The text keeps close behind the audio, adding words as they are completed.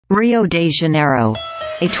Rio de Janeiro.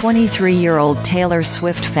 A 23-year-old Taylor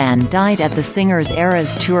Swift fan died at the singer's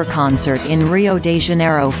Eras Tour concert in Rio de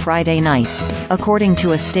Janeiro Friday night, according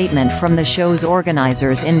to a statement from the show's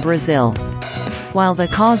organizers in Brazil. While the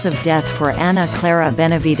cause of death for Ana Clara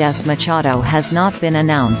Benavides Machado has not been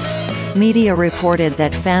announced, media reported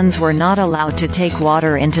that fans were not allowed to take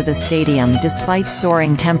water into the stadium despite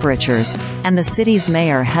soaring temperatures, and the city's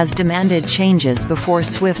mayor has demanded changes before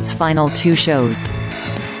Swift's final two shows.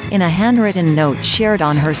 In a handwritten note shared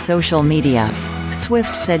on her social media,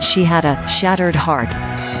 Swift said she had a shattered heart.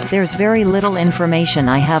 "There's very little information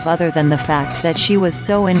I have other than the fact that she was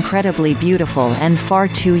so incredibly beautiful and far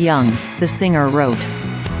too young," the singer wrote.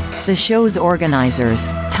 The show's organizers,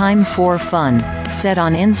 Time for Fun, said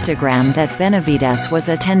on Instagram that Benavides was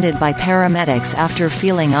attended by paramedics after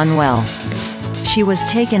feeling unwell. She was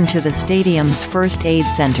taken to the stadium's first aid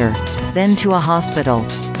center, then to a hospital,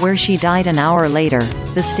 where she died an hour later,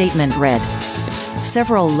 the statement read.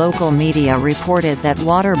 Several local media reported that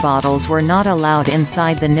water bottles were not allowed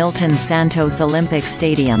inside the Nilton Santos Olympic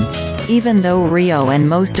Stadium, even though Rio and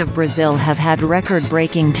most of Brazil have had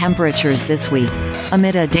record-breaking temperatures this week,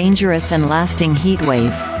 amid a dangerous and lasting heat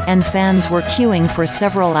wave, and fans were queuing for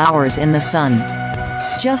several hours in the sun.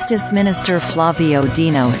 Justice Minister Flavio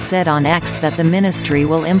Dino said on X that the ministry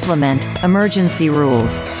will implement emergency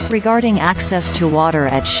rules regarding access to water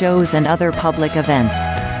at shows and other public events.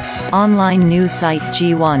 Online news site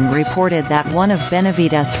G1 reported that one of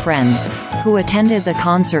Benavides' friends, who attended the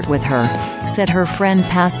concert with her, said her friend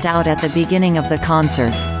passed out at the beginning of the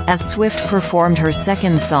concert, as Swift performed her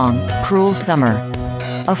second song, Cruel Summer.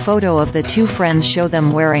 A photo of the two friends show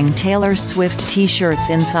them wearing Taylor Swift t-shirts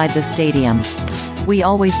inside the stadium. "We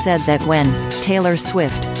always said that when Taylor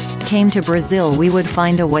Swift came to Brazil we would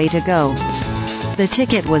find a way to go. The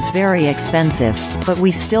ticket was very expensive, but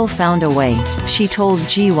we still found a way," she told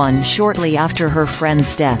G1 shortly after her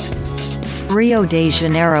friend's death. Rio de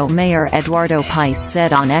Janeiro Mayor Eduardo Paes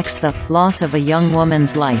said on X the loss of a young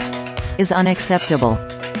woman's life is unacceptable.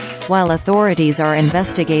 While authorities are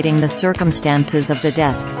investigating the circumstances of the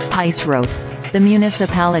death, Paes wrote, the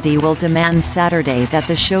municipality will demand Saturday that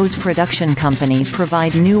the show's production company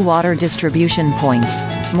provide new water distribution points,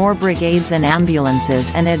 more brigades and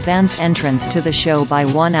ambulances, and advance entrance to the show by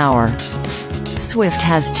 1 hour. Swift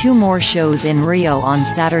has two more shows in Rio on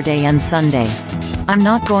Saturday and Sunday. "I'm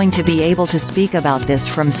not going to be able to speak about this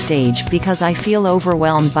from stage because I feel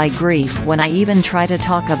overwhelmed by grief when I even try to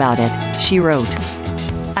talk about it," she wrote.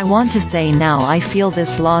 "I want to say now I feel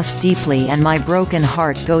this loss deeply and my broken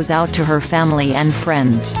heart goes out to her family and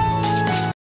friends."